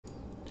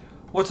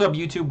What's up,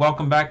 YouTube?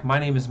 Welcome back. My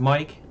name is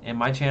Mike, and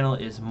my channel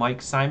is Mike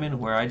Simon,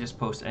 where I just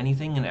post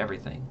anything and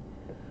everything.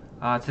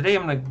 Today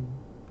I'm going to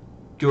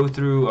go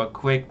through a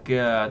quick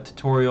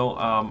tutorial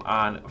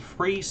on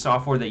free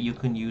software that you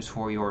can use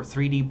for your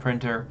 3D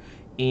printer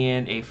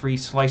and a free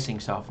slicing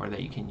software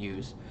that you can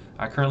use.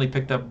 I currently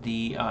picked up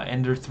the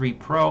Ender 3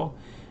 Pro,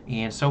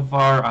 and so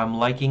far I'm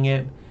liking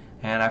it,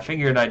 and I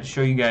figured I'd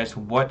show you guys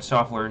what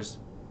softwares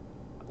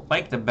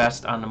like the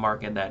best on the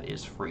market that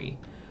is free.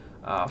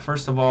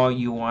 First of all,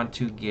 you want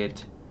to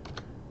get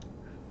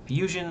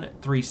Fusion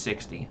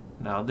 360.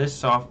 Now this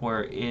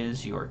software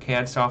is your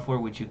CAD software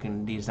which you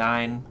can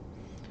design,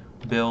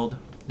 build.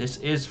 This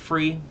is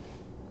free,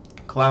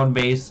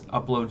 cloud-based,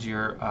 uploads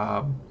your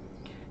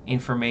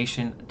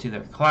information to the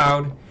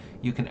cloud.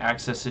 You can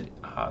access it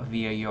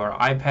via your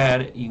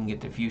iPad. You can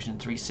get the Fusion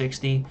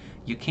 360.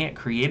 You can't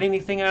create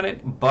anything on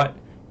it, but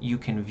you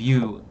can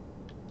view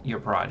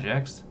your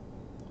projects.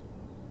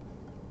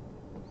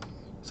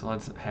 So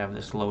let's have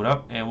this load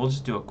up, and we'll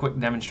just do a quick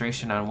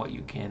demonstration on what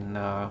you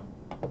can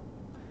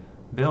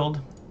build.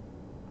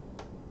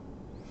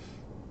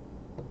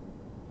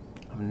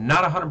 I'm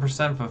not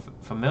 100%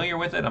 familiar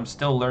with it. I'm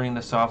still learning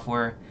the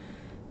software,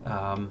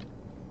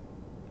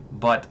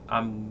 but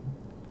I'm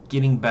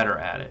getting better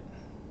at it.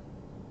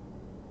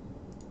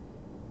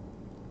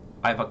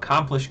 I've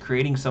accomplished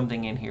creating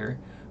something in here,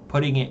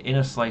 putting it in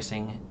a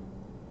slicing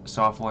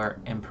software,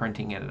 and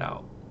printing it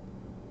out.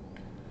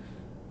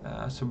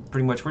 So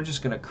pretty much we're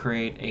just going to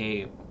create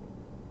a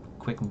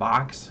quick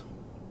box.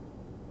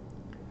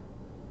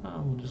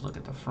 We'll just look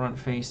at the front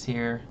face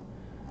here.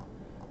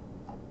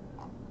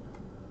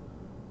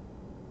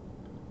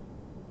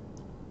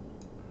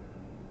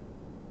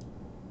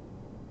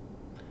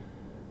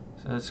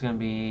 So it's going to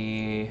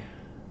be,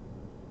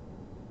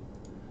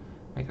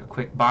 make a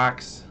quick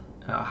box.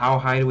 How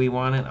high do we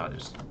want it? I'll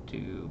just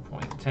do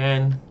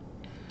 0.10.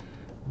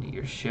 Do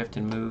your shift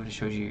and move. It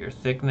shows you your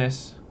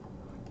thickness.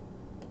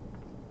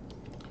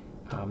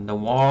 The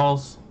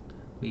walls,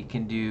 we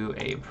can do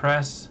a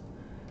press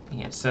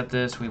and set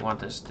this. We want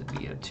this to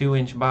be a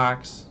 2-inch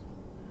box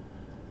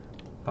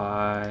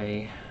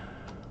by,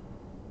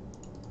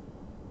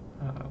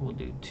 we'll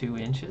do 2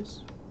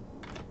 inches.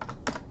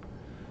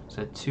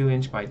 So a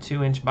 2-inch by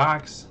 2-inch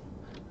box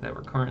that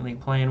we're currently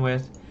playing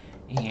with,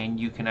 and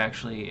you can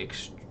actually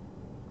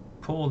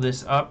pull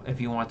this up if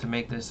you want to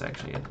make this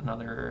actually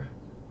another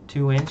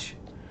 2-inch.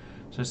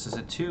 So this is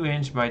a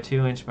 2-inch by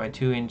 2-inch by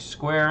 2-inch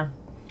square.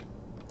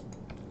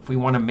 If we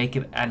want to make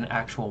it an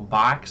actual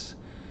box,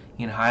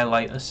 you can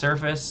highlight a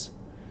surface,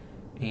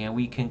 and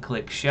we can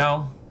click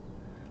shell.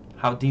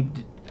 How deep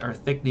or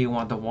thick do you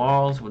want the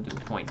walls? We'll do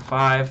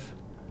 0.5.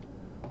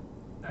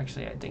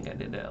 Actually, I think I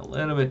did that a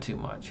little bit too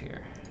much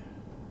here.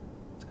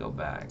 Let's go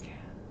back.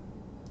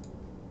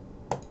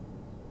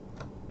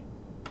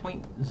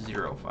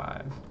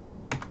 0.05.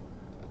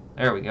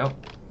 There we go.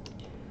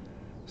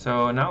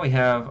 So now we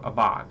have a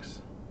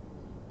box.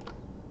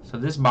 So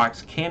this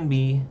box can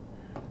be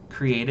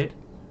created.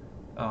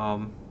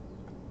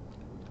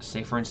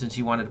 Say for instance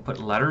you wanted to put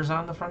letters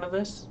on the front of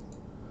this,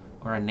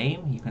 or a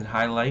name, you can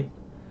highlight.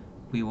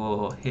 We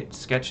will hit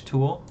sketch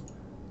tool,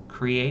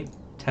 create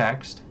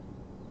text.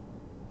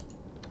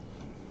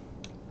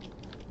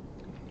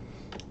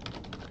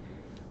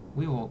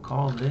 We will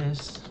call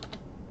this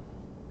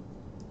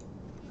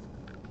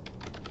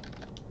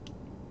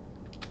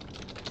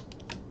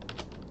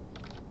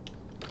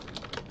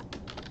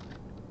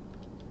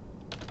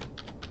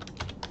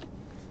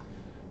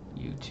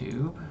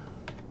YouTube.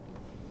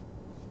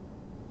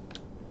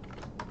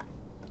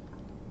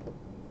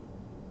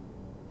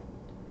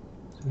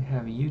 So we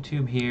have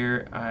YouTube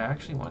here. I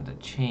actually want to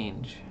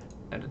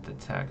edit the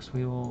text.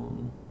 We will,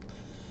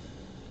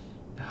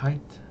 the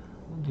height,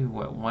 we'll do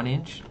what, 1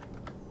 inch?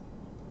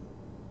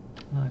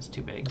 No, that's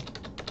too big.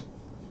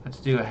 Let's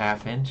do a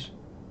 1/2 inch.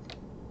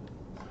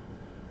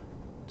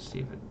 Let's see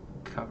if it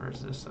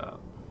covers this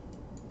up.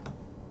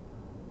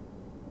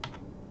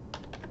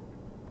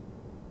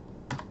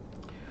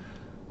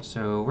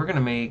 So we're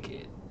gonna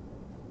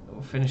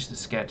we'll finish the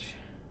sketch.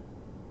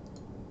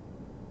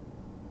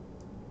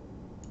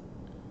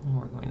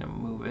 We're going to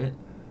move it.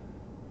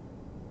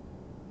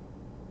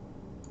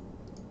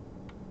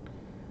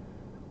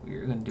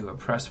 We're going to do a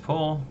press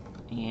pull,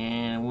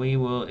 and we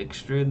will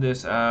extrude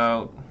this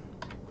out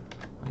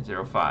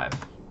 0.05.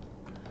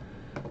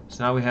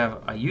 So now we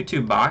have a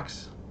YouTube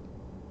box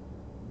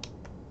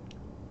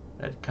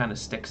that kind of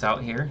sticks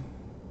out here.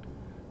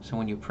 So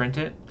when you print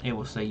it, it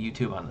will say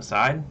YouTube on the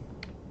side.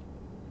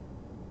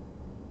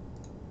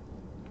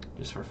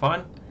 Just for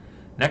fun.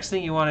 Next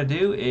thing you want to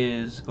do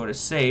is go to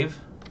save.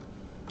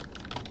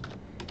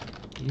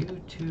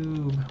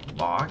 YouTube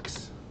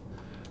box.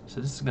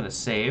 So this is going to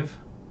save,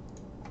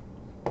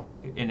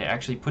 and it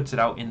actually puts it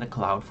out in the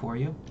cloud for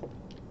you.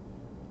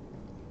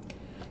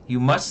 You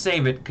must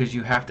save it because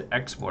you have to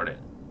export it.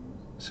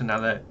 So now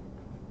that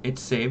it's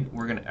saved,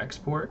 we're going to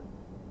export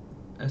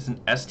as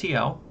an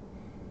STL.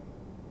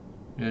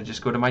 I'm going to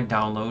just go to my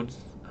downloads.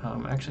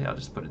 Actually, I'll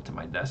just put it to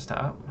my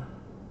desktop.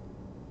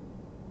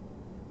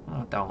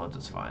 Oh, downloads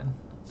is fine.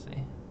 Let's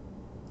see.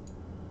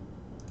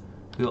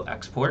 We'll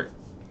export.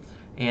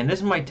 And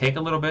this might take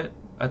a little bit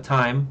of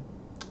time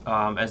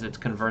as it's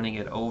converting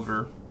it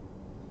over.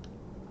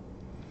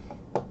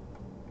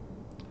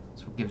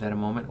 So we'll give that a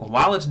moment. Well,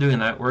 while it's doing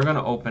that, we're going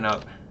to open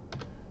up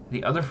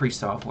the other free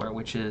software,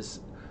 which is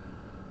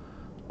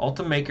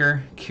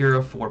Ultimaker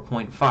Cure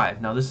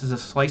 4.5. Now this is a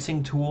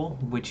slicing tool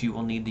which you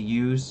will need to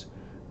use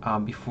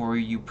before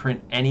you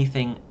print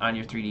anything on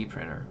your 3D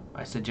printer.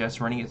 I suggest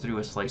running it through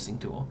a slicing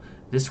tool.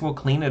 This will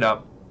clean it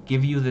up,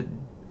 give you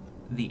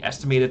the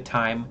estimated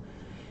time,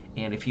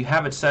 and if you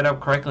have it set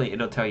up correctly,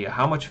 it'll tell you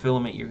how much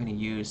filament you're going to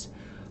use,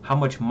 how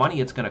much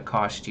money it's going to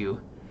cost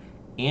you,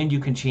 and you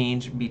can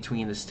change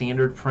between the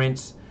standard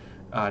prints,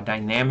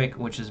 dynamic,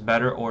 which is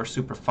better, or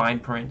super fine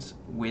prints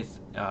with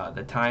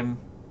the time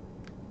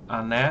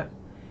on that.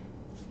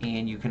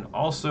 And you can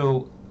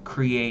also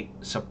create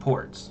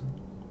supports.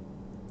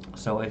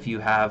 So if you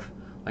have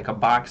like a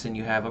box and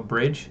you have a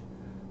bridge,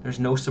 there's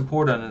no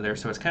support under there,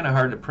 so it's kind of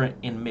hard to print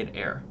in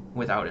mid-air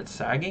without it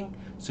sagging.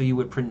 So you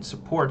would print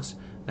supports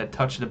that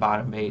touch the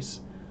bottom base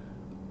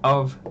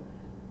of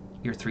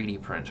your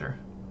 3D printer.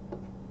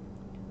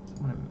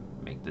 I'm going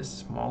to make this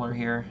smaller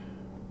here.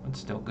 It's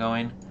still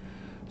going.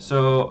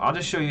 So I'll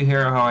just show you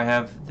here how I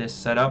have this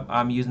set up.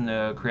 I'm using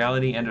the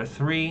Creality Ender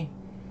 3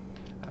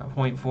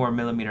 0.4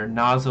 millimeter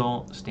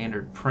nozzle,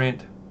 standard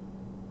print.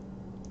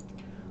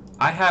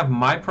 I have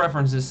my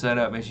preferences set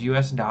up as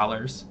US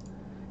dollars.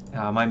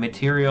 My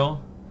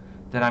material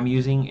that I'm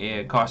using,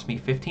 it cost me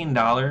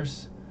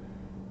 $15.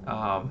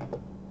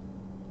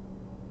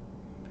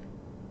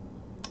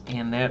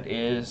 And that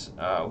is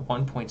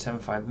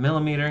 1.75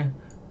 millimeter.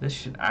 This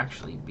should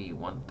actually be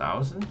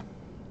 1,000.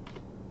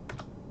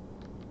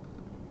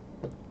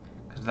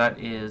 Because that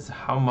is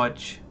how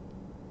much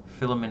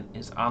filament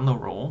is on the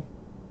roll.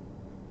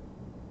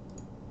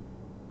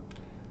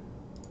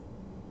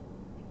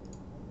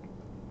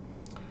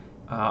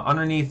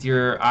 Underneath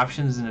your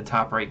options in the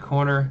top right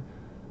corner,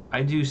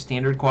 I do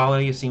standard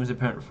quality. It seems to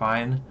print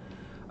fine.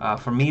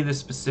 For me, the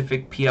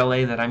specific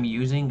PLA that I'm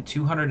using,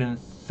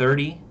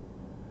 230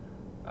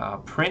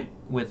 print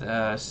with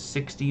a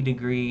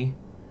 60-degree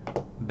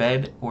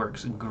bed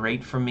works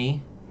great for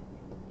me.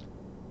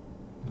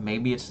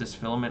 Maybe it's this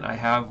filament I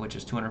have, which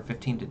is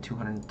 215 to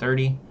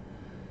 230.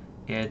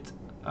 It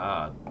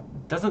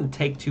doesn't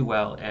take too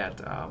well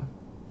at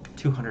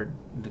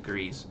 200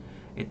 degrees.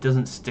 It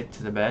doesn't stick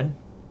to the bed.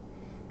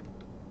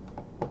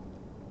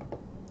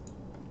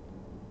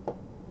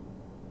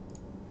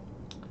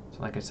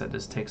 Like I said,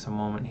 this takes a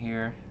moment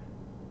here.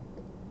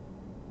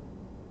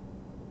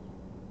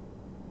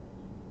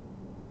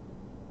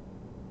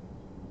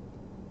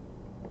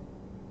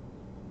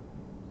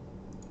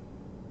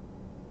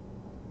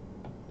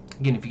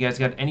 Again, if you guys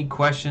got any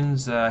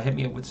questions, hit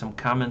me up with some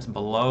comments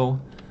below.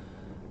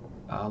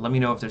 Let me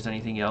know if there's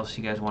anything else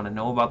you guys want to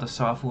know about the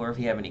software. If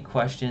you have any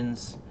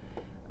questions,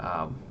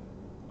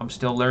 I'm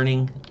still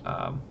learning,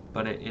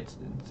 but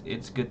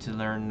it's good to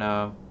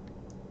learn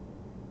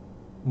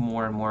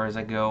more and more as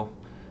I go.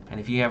 And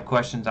if you have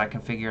questions, I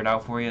can figure it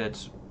out for you.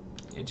 It's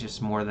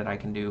just more that I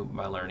can do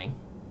by learning.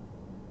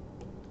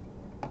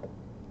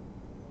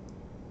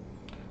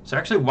 So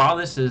actually, while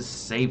this is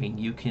saving,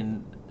 you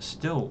can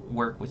still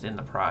work within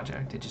the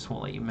project. It just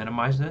won't let you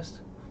minimize this.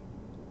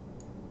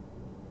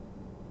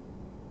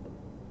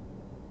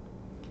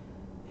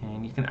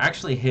 And you can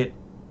actually hit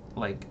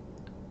like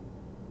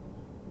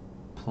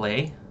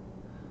play,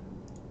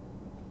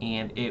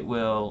 and it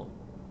will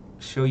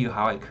show you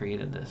how I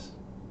created this.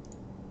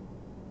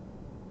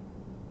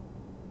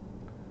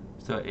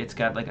 So it's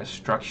got like a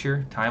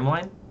structure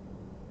timeline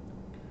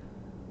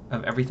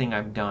of everything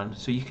I've done.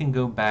 So you can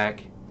go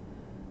back,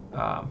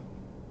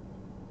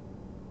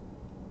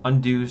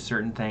 undo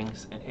certain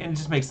things, and it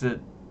just makes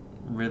it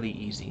really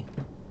easy.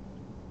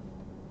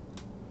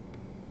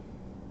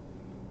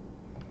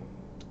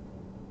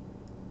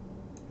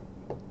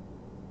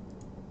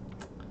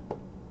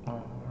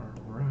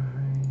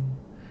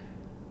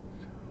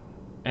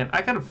 And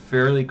I got a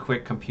fairly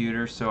quick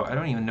computer, so I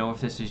don't even know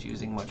if this is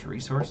using much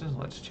resources.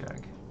 Let's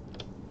check.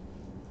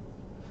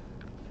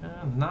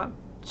 Not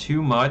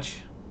too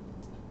much.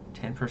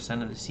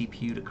 10% of the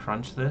CPU to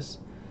crunch this.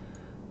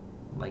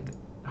 Like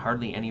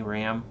hardly any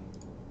RAM.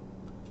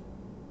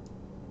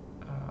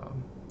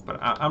 But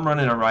I'm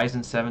running a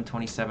Ryzen 7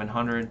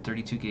 2700,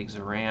 32 gigs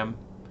of RAM,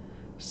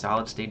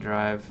 solid state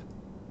drive.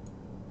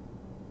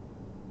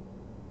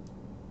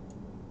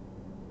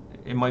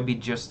 It might be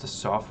just the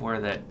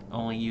software that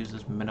only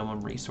uses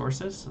minimum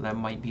resources, so that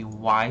might be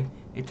why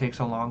it takes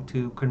so long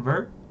to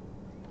convert.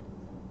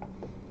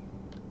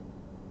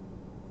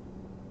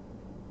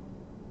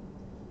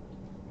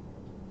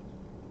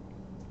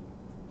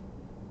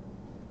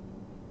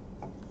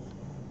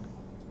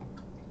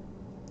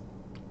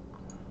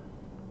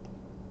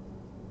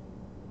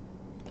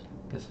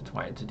 I guess that's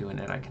why it's doing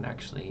it. I can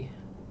actually,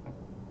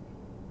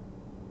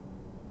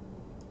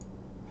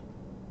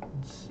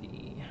 let's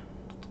see.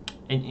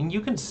 And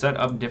you can set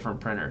up different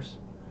printers.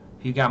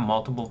 If you got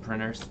multiple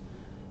printers,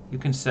 You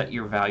can set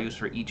your values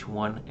for each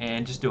one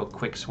and just do a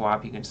quick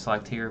swap. You can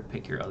select here,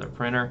 pick your other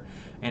printer,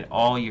 and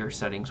all your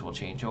settings will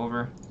change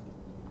over.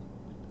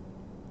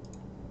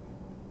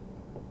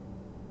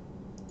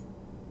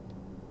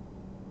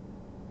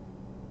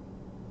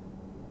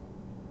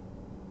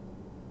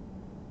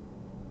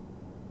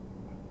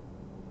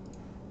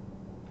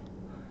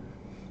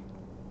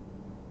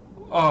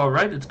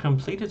 Alright, it's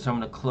completed, so I'm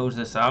going to close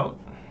this out.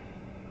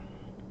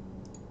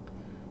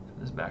 Put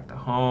this back to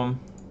home.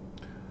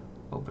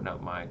 Open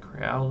up my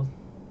Creal.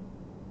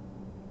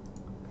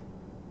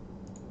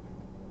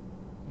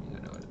 You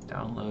go to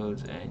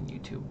downloads and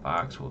YouTube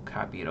box. We'll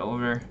copy it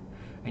over,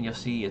 and you'll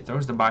see it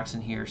throws the box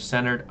in here,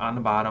 centered on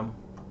the bottom.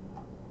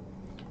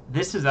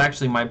 This is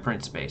actually my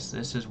print space.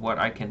 This is what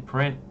I can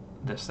print,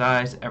 the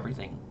size,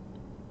 everything.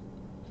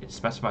 It's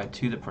specified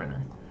to the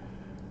printer.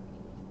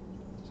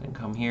 So I can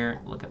come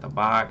here, look at the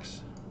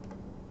box.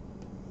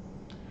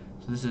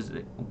 So this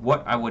is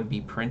what I would be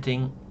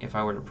printing if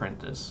I were to print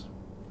this.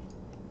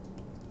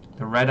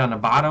 The red on the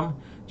bottom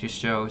just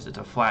shows it's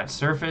a flat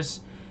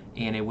surface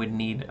and it would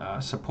need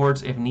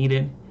supports if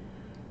needed.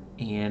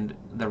 And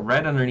the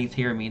red underneath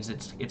here means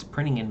it's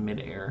printing in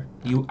midair.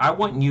 I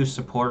wouldn't use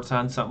supports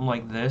on something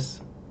like this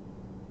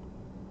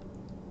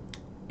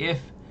if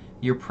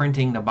you're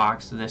printing the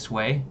box this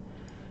way.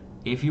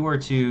 If you were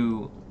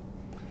to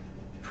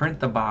print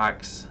the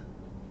box,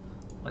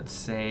 let's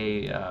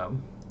say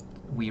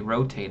we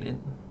rotate it.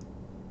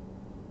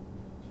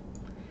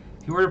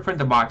 If you were to print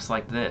the box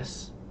like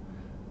this,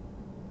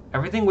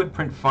 everything would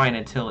print fine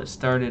until it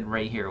started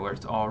right here where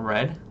it's all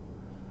red.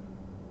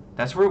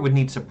 That's where it would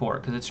need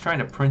support because it's trying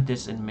to print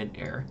this in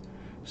midair.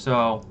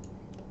 So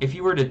if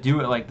you were to do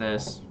it like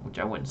this, which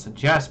I wouldn't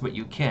suggest, but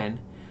you can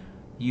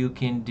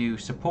do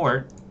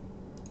support.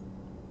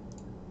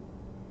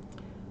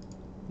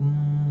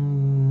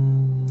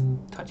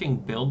 Touching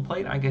build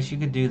plate, I guess you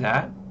could do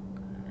that.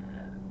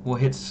 We'll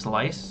hit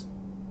slice.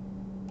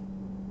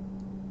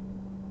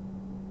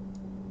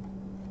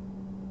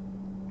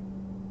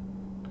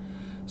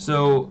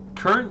 So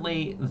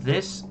currently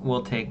this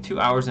will take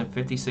 2 hours and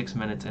 56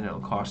 minutes and it'll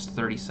cost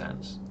 30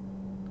 cents.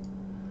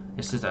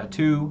 This is a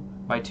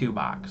 2x2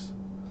 box.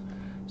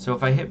 So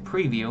if I hit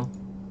preview,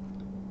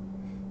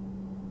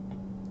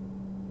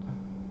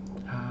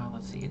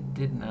 let's see, it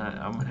did not,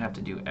 I'm gonna have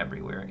to do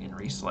everywhere and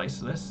reslice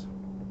this.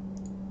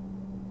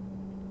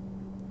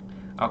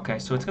 Okay,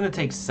 so it's gonna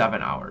take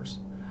 7 hours.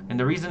 And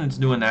the reason it's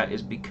doing that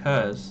is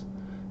because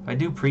if I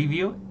do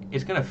preview,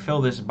 it's gonna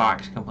fill this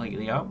box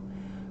completely up,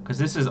 because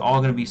this is all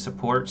going to be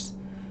supports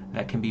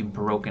that can be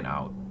broken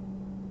out.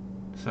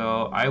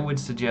 So I would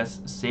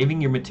suggest saving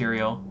your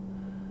material,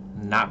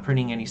 not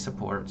printing any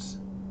supports.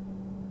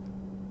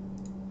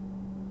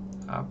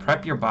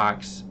 Prep your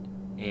box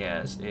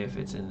as if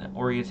it's in an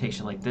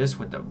orientation like this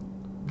with the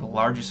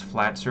largest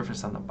flat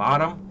surface on the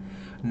bottom.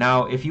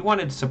 Now if you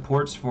wanted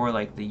supports for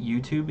like the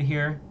YouTube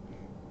here,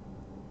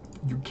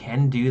 you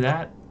can do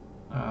that.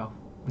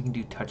 We can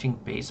do touching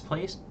base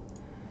plate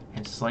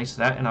and slice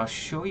that, and I'll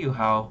show you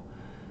how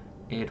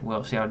it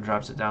will. See how it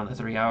drops it down to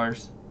 3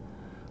 hours.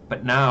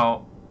 But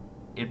now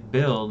it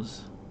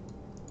builds.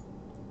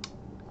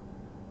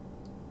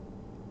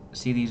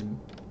 See these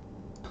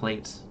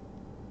plates?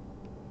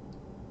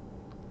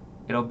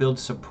 It'll build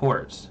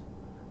supports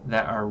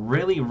that are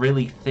really,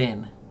 really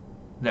thin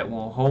that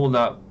will hold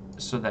up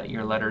so that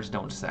your letters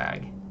don't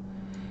sag.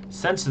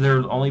 Since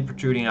they're only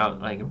protruding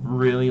out like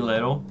really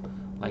little,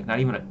 like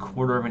not even a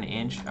quarter of an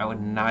inch, I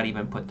would not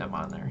even put them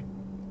on there.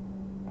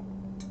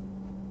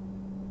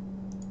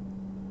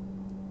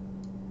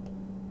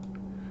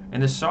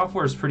 And this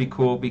software is pretty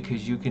cool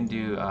because you can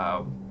do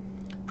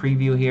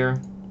preview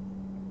here.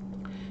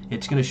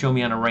 It's going to show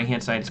me on the right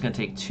hand side it's going to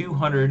take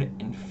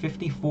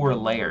 254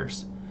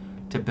 layers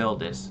to build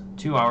this.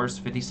 2 hours,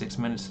 56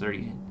 minutes,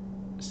 30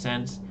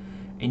 cents.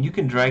 And you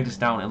can drag this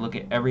down and look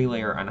at every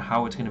layer on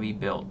how it's going to be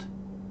built,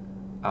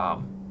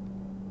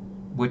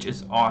 which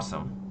is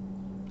awesome.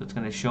 So it's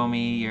going to show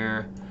me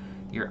your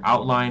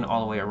outline all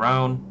the way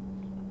around.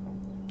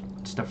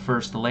 It's the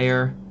first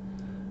layer.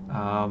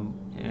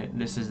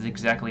 This is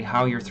exactly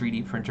how your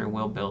 3D printer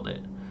will build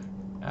it.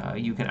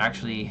 You can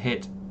actually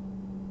hit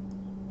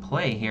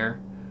play here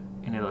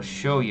and it'll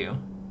show you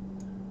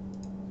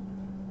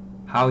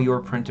how your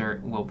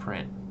printer will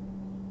print,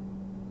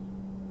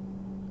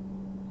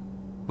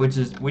 which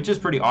is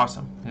pretty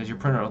awesome because your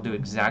printer will do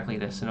exactly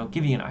this, and it'll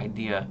give you an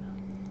idea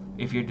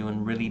if you're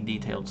doing really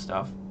detailed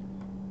stuff.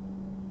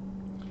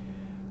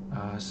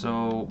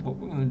 So what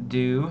we're going to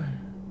do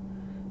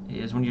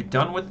is when you're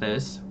done with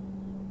this,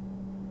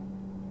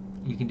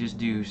 you can just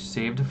do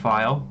save to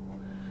file.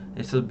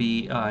 This will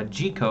be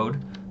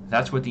G-code.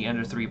 That's what the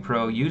Ender 3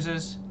 Pro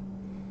uses.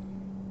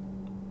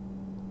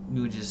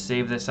 You would just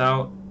save this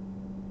out.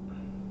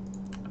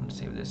 I'm going to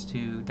save this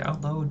to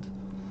download.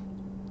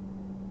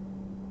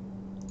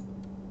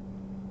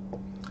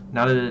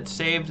 Now that it's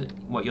saved,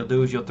 what you'll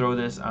do is you'll throw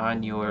this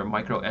on your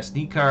micro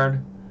SD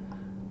card,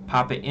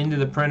 pop it into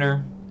the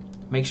printer,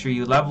 make sure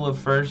you level it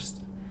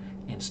first,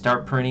 and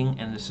start printing,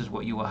 and this is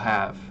what you will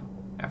have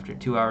after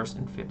 2 hours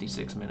and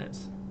 56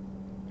 minutes.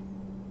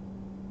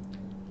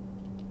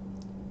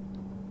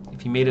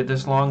 If you made it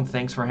this long,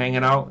 thanks for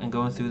hanging out and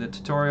going through the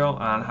tutorial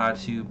on how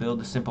to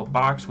build a simple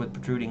box with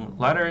protruding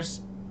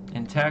letters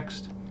and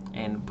text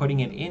and putting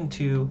it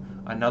into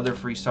another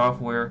free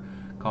software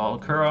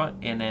called Cure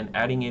and then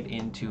adding it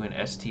into an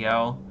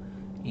STL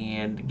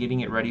and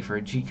getting it ready for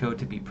a G-code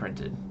to be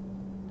printed.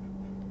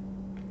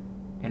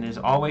 And as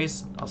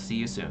always, I'll see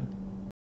you soon.